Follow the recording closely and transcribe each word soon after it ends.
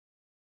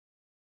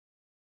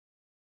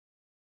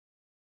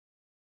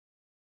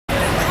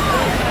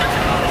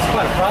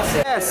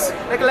Yes,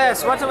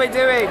 Nicholas, what are we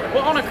doing?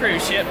 We're on a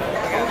cruise ship.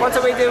 What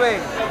are we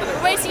doing?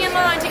 Waiting in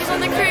line to get on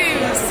the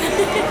cruise.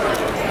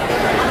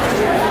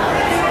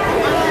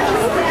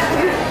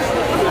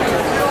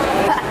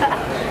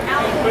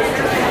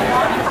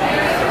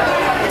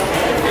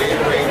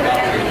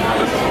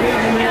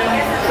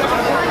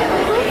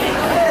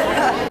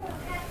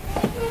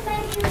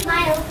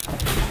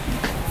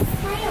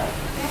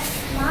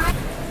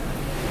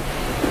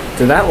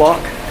 Did that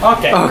walk?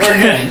 Okay, we're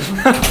good.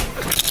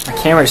 My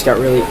camera just got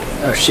really...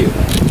 Oh shoot.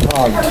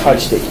 Oh, you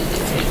touched it.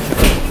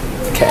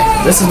 Okay.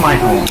 This is my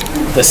home.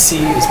 The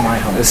sea is my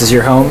home. This is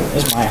your home?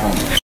 This is my home.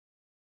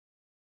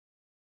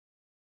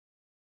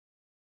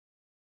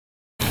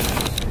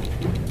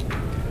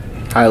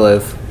 I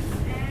live.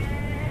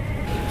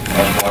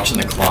 I was watching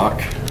the clock.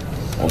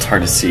 Well, it's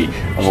hard to see.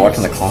 I was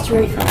watching the clock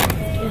on the phone.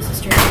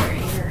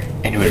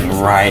 And it was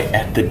right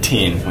at the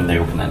 10 when they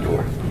opened that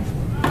door.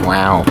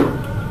 Wow.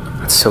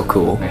 That's so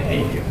cool. I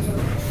hate you.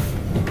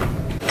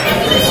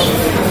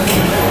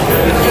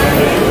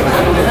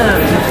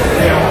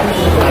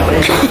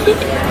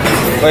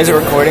 Why is it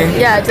recording?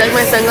 Yeah, do you like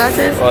my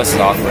sunglasses? Well, this is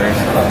awkward. I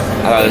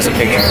thought it was a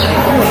picture.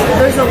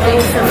 There's something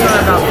similar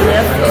about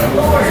lift.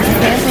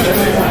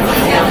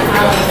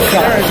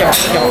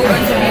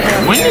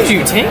 When did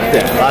you take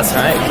that? Last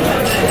night. A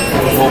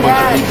whole bunch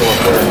of people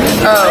at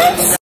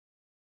work.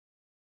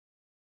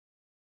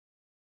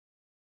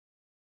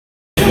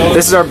 Oh.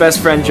 This is our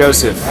best friend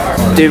Joseph.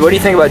 Dude, what do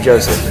you think about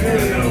Joseph?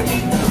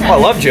 Oh, I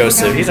love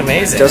Joseph. He's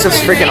amazing. Joseph's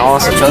freaking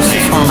awesome.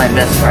 Joseph's one of my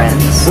best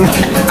friends.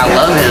 I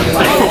love him.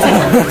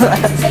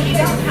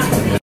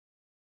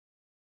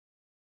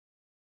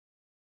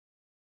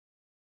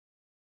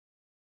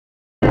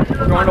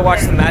 We're going to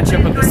watch the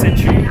matchup of the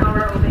century.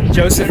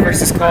 Joseph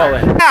versus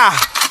Colin. Up,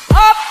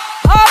 up,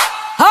 up,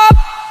 up.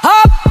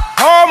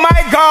 Oh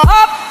my God.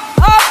 Up,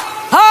 up,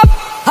 up,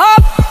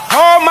 up.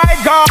 Oh my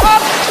God.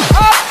 Up,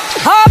 up,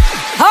 up,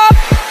 up.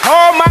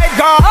 Oh my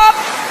God. Up,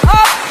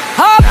 up,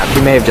 up. He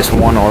may have just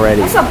won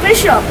already. That's a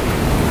bishop.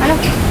 I don't.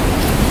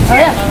 Oh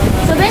yeah.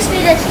 So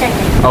basically that's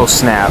technical. Oh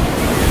snap.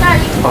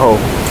 Oh.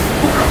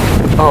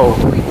 Oh,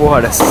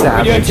 what a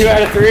savage. We're doing 2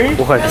 out of 3?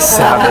 What a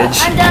savage.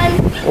 I'm done.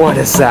 What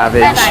a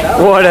savage.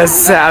 Bye-bye. What a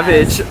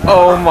savage.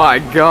 Oh my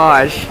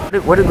gosh.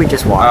 What did we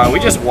just watch? We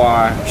just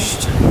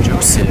watched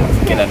Joseph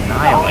get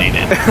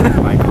annihilated.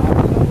 Like,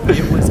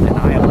 it was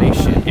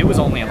annihilation. It was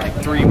only in like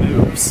 3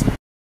 moves.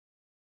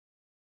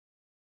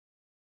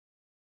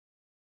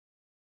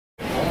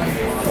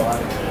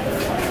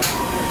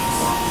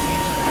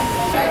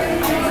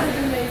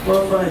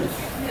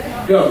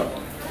 Go.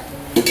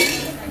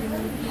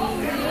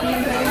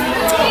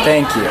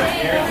 Thank you.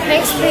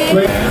 Thanks,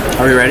 babe.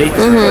 Are we ready? Okay.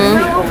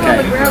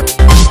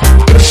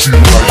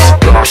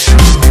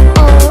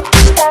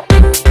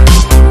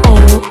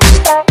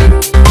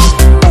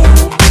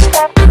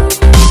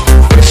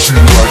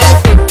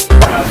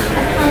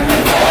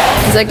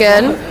 Is that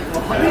good?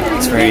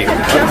 It's very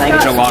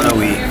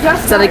gelato-y.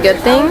 Is that a good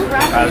thing?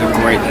 That's a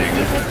great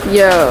thing.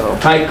 Yo.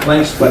 Tight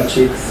clenched butt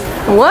cheeks.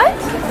 What?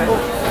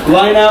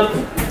 Line up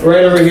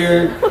right over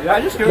here.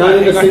 Not in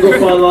a single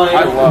fun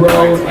line.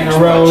 Row in a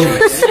row.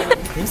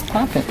 He's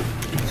popping.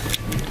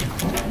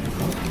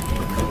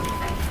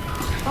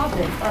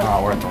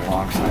 Oh, we're at the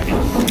long side.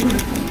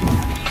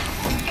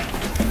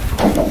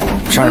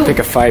 I'm trying to pick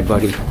a fight,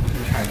 buddy.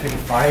 Trying to pick a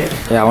fight?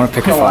 Yeah, I want to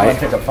pick a fight.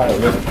 Pick a fight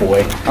with this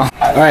boy.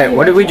 Alright,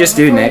 what did we just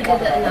do, Nick?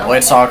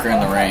 Played soccer in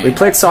the rain. We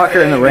played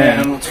soccer in the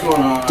rain. What's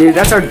going on? Dude,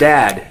 that's our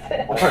dad.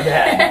 Our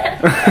dad.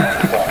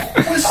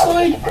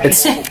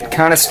 It's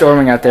kind of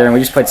storming out there and we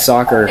just played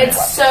soccer.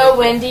 It's so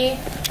windy.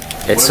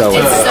 It's so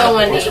windy. It's so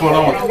windy. What's going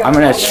on with I'm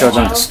gonna show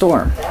them the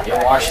storm.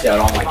 Get washed out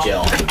all my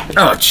gel.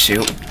 Oh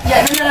shoot.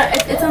 Yeah, no,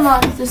 it's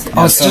unlocked. It's just,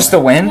 Oh, it's just the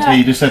wind? Yeah.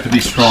 You just have to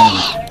be strong.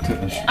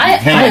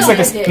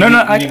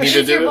 No, You need me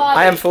to do it?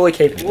 I am fully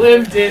capable.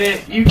 Liv did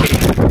it. You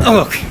can. Oh,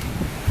 look.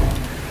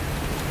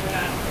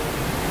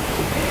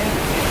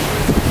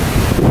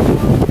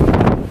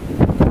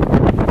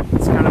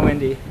 It's kind of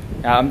windy.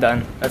 Yeah, I'm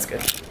done. That's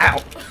good. Ow.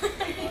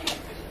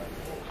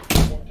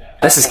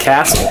 This is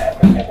Castle.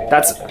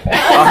 That's...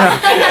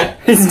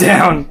 he's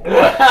down.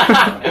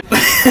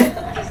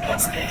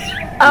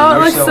 Oh, it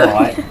You're looks so so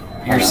hot.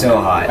 You're so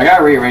hot. I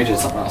gotta rearrange it.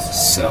 Something else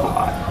is so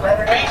hot.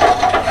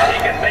 He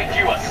can make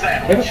you a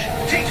sandwich.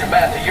 Teach a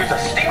man to use a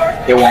steamer.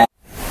 It won't.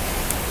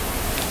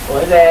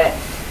 What is that?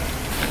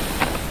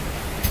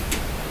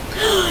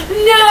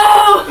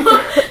 No!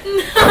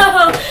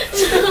 No!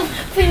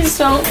 Please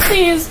don't.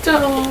 Please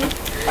don't.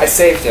 I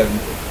saved him.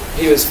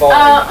 He was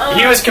falling.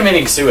 He was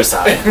committing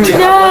suicide.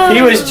 No!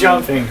 He was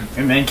jumping,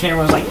 and then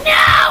Cameron was like,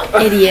 "No!"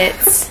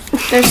 Idiots.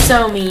 They're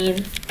so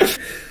mean.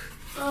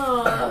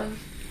 Oh.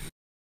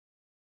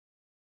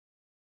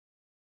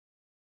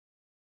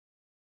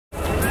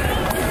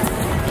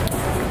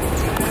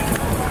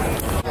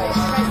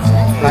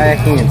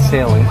 Kayaking and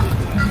sailing.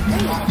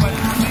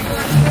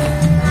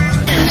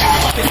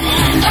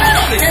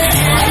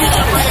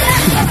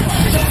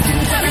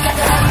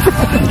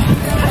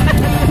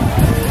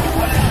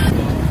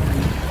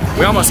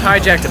 We almost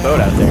hijacked a boat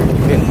out there.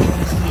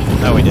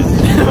 No, we didn't.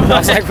 I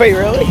was like, wait,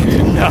 really?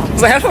 No. I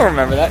was like, I don't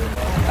remember that.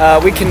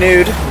 We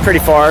canoed pretty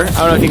far. I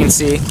don't know if you can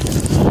see.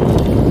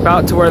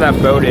 About to where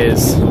that boat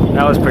is.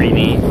 That was pretty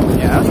neat.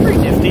 Yeah, that was pretty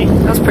nifty.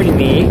 That was pretty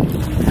neat.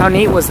 How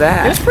neat was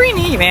that? It was pretty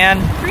neat,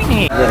 man. Pretty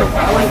neat. Maybe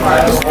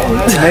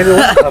it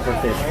was a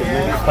pufferfish, because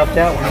maybe it popped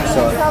out when you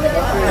saw it.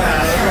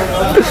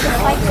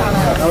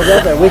 I was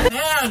out there with you.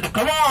 And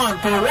come on,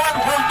 for one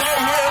full day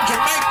here in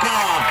Jamaica.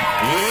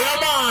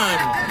 Come on.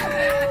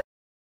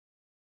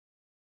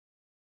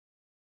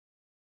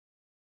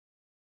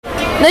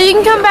 No, you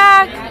can come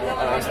back.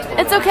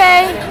 It's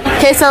okay.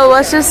 Okay, so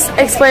let's just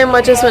explain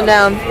what just went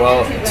down.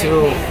 Well,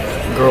 two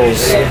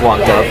girls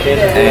walked up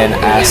and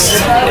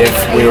asked if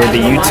we were the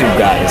YouTube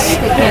guys.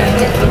 And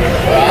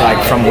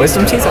like from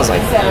Wisdom Teeth, I was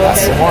like,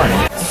 that's the horn.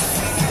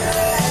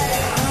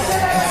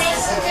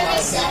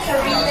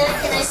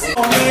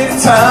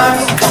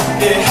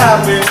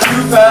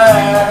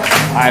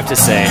 I have to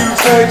say,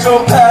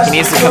 he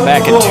needs to come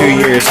back in 2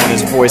 years when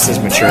his voice is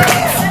mature.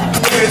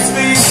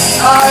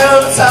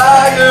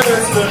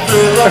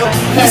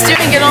 He's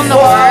doing good on the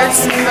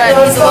words, but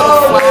he's a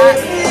little flat.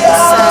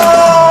 So,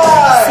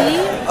 see?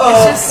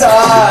 It's just...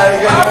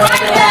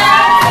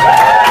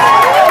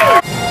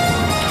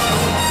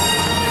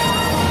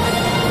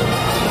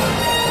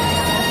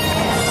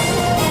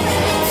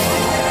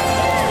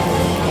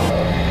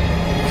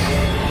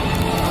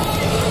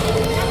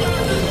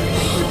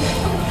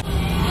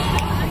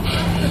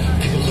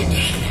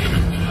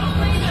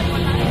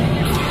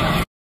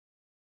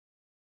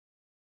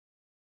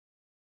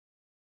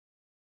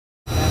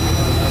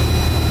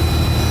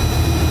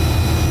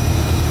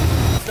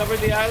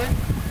 Discovered the island?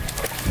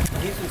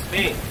 He's from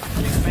Spain.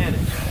 He's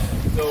Spanish.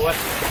 So what?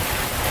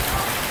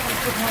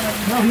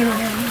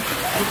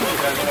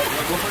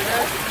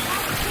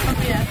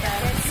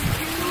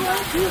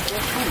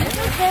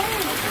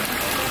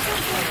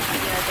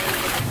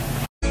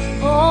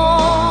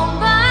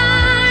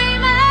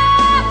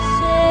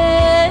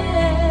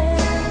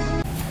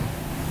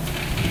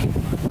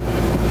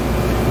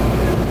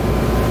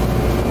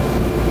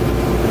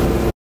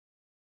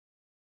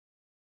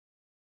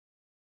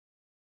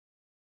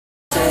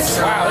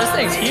 Wow, this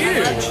thing's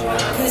huge.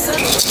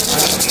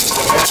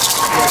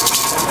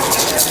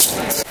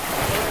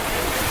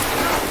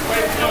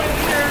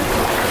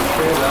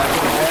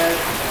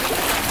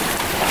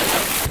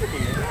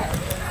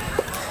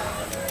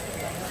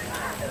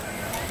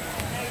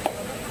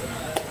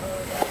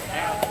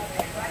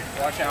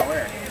 Watch out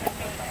where?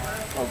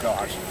 Oh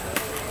gosh.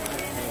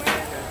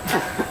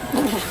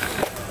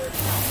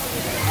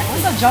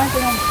 What's that giant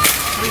thing on the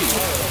tree?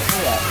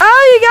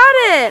 Oh, you got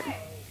it!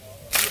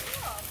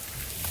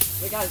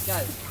 Wait, guys,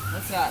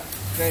 what's that?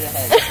 Straight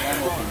ahead.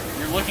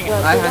 You're looking I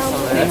at have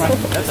some of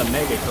that's a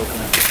mega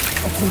coconut.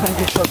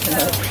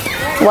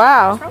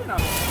 Wow.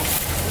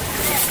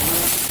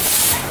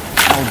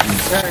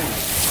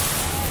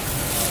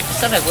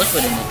 Stuff has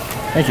liquid in it.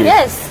 Thank you.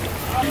 Yes.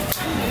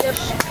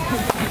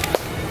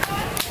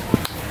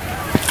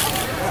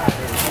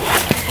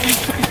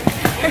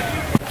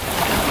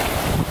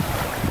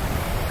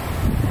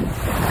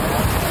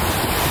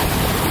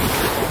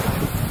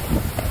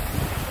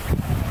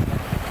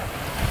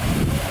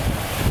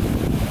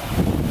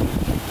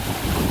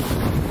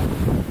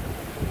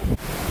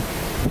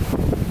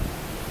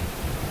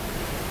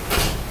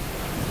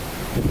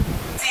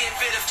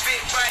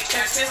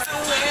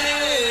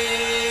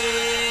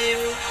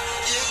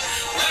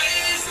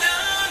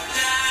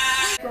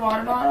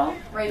 Water bottle?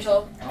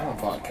 Rachel. I want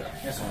vodka.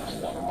 Yes, I want a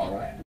water bottle.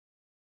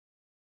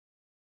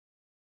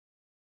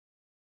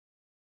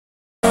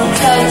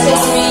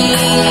 Touches me,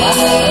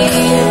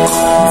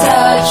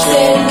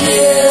 touching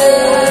you.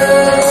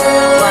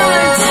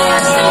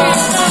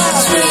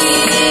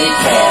 Sweet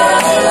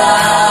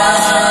Caroline.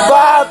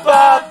 Ba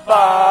ba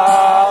ba.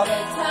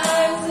 The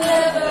times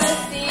never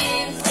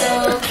seem so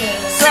good.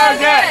 So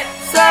good.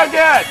 So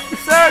good.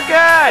 So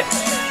good.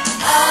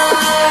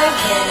 I'm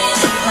getting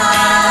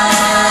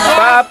high.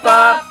 Ba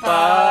ba ba.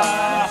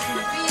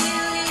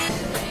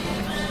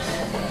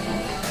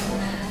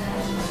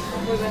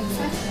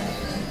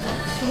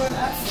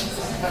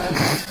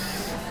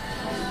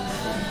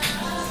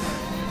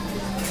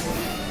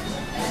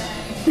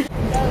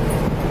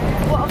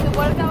 Well, okay,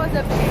 what if that was a...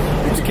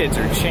 These kids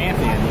are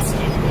champions.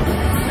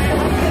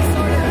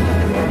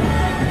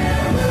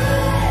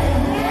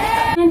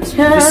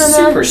 This is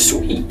super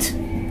sweet.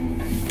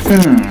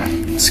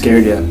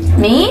 Scared you.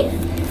 Me?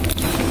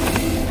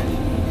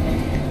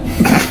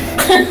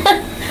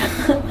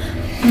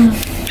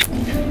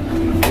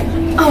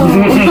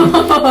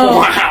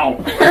 Wow.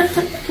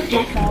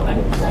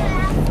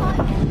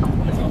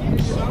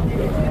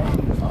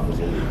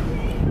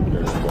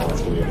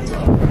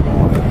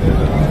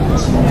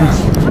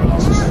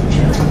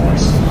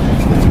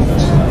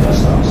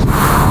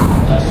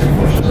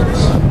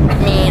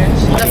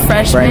 The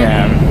freshman. Bring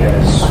him.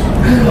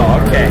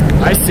 Oh, okay.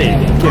 I see.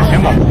 Give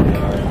him a look.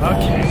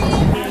 Okay.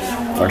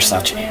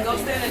 Versace.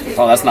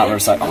 Oh, that's not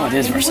Versace. Oh, it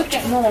is Versace.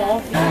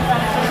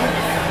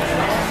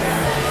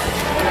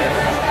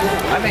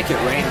 I make it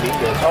rain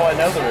bingo. Oh, I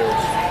know there is.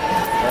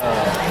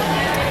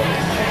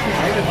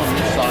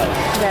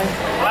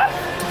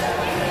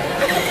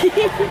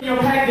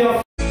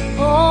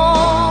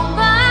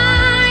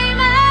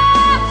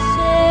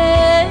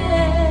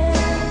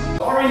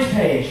 Orange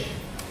page.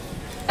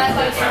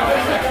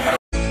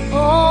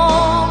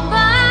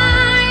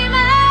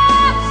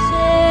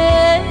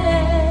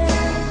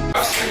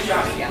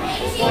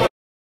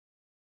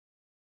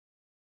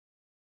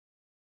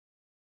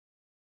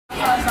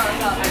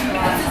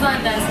 This is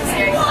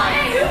unnecessary.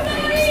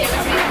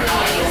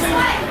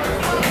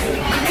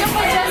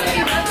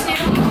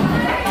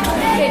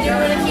 Okay, do you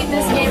want to keep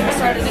this game or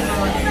start a different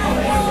one?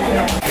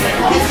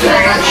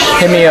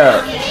 Hit me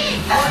up.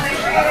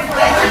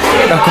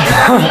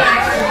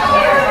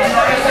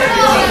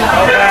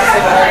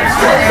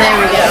 There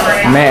we go.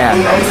 Man.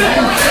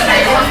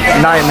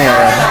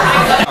 Nightmare.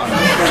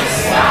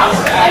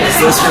 Is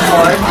this your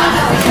card?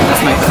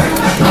 That's my card.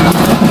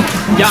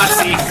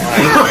 Yahtzee.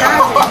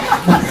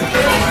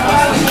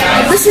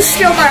 This is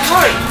still my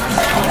heart.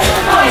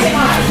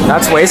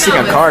 That's wasting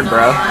a card,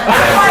 bro.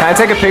 Can I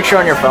take a picture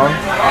on your phone?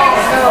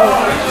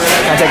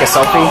 Can I take a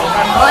selfie?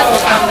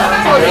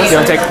 You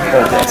want to take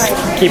this?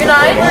 Keep it. We're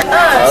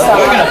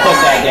gonna put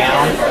that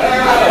down.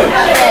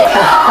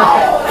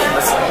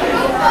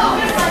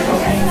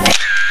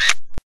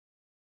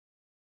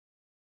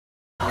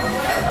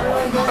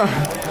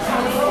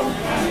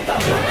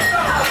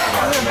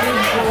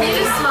 Can you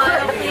just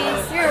smile,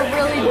 please? You're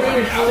really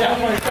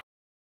beautiful.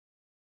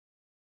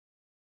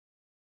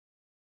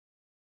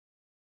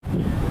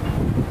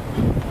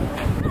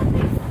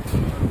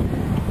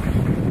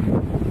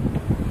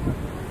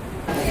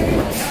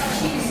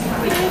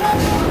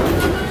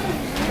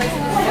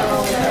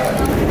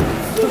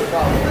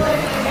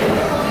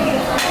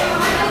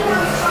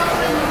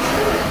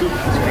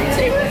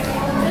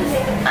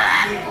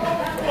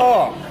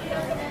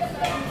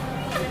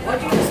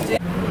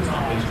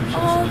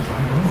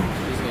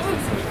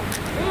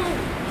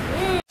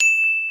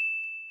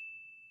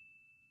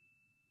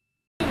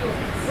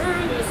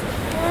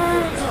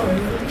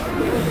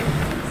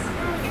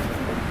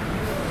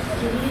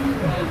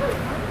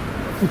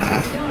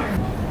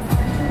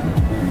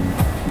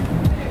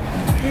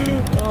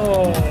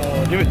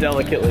 Oh, do it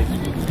delicately.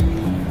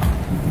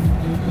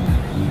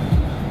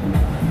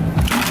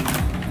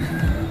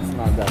 It's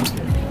not that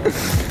good.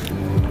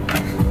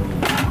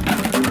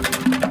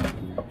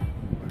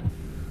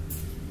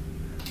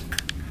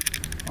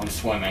 I'm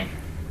swimming.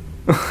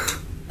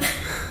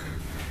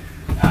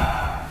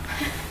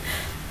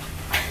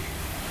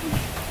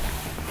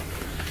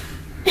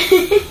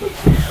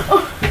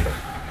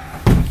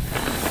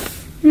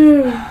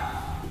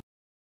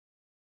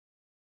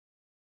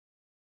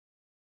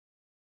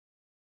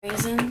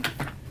 Reason?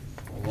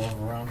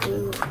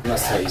 I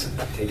must tell you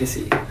something. Take a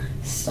seat.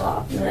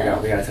 Stop. We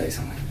gotta tell you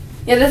something.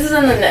 Yeah, this is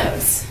in the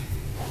nose.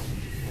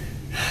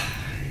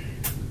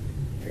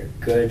 You're a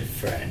good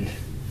friend.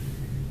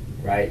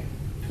 Right?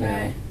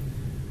 Right.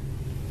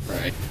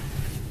 Right.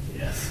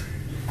 Yes.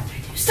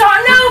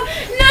 Stop! No!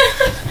 No!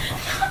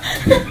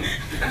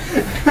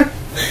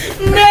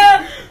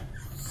 No!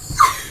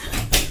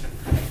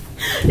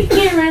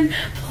 Cameron,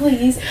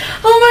 please.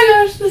 Oh my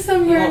gosh, the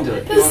sunburn. You won't do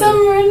it. The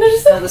sunburn.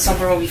 The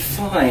sunburn will be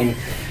fine.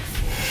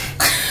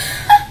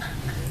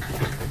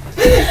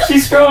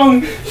 She's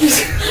strong.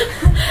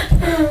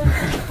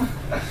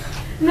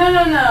 No,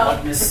 no,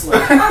 no. Miss Oh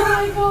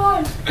my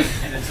god.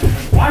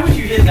 Why would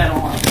you hit that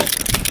on?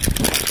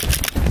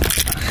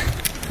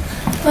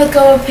 Let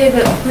go of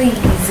Pivot,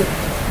 please.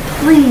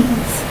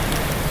 Please.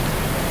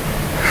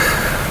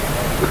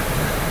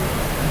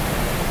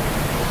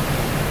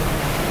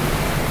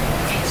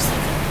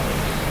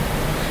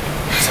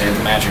 Say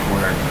the magic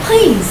word.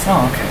 Please.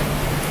 Oh, okay.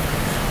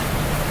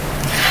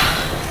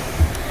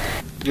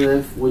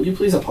 Liv, will you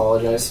please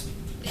apologize?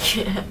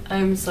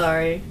 I'm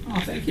sorry. Oh,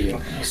 thank you.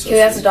 Okay, we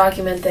have to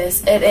document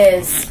this. It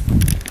is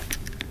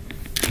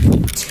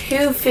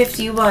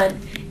 2:51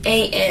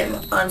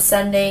 a.m. on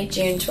Sunday,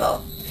 June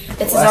 12th.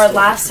 This is our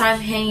last time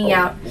hanging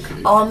out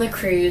on the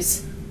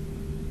cruise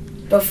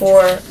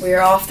before we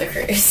are off the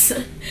cruise.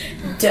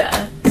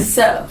 Duh.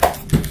 So,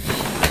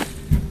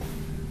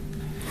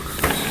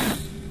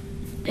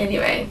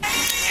 anyway.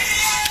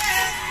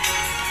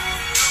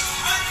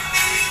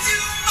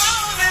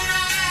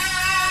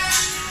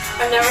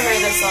 I've never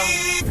heard this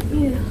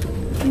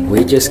song.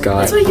 We just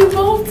got. That's what you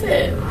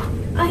bolted.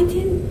 I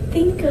didn't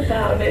think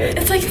about it.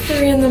 It's like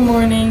 3 in the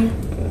morning.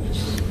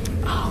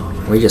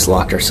 We just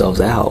locked ourselves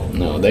out.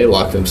 No, they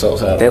locked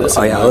themselves out.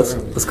 Oh yeah,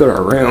 let's go to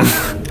our room.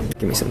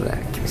 Give me some of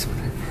that. Give me some of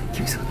that.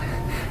 Give me some of that.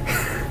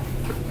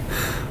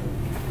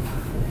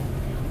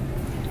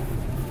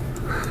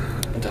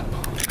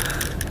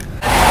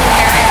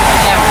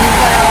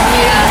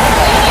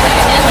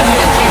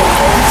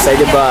 Say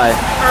goodbye.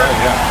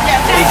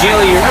 Hey,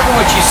 Jill, you remember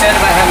what you said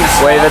about having a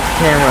Wave at the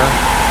camera.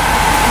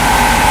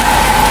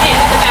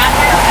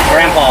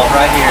 Grandpa,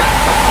 right here.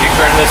 You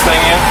turned this thing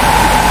in?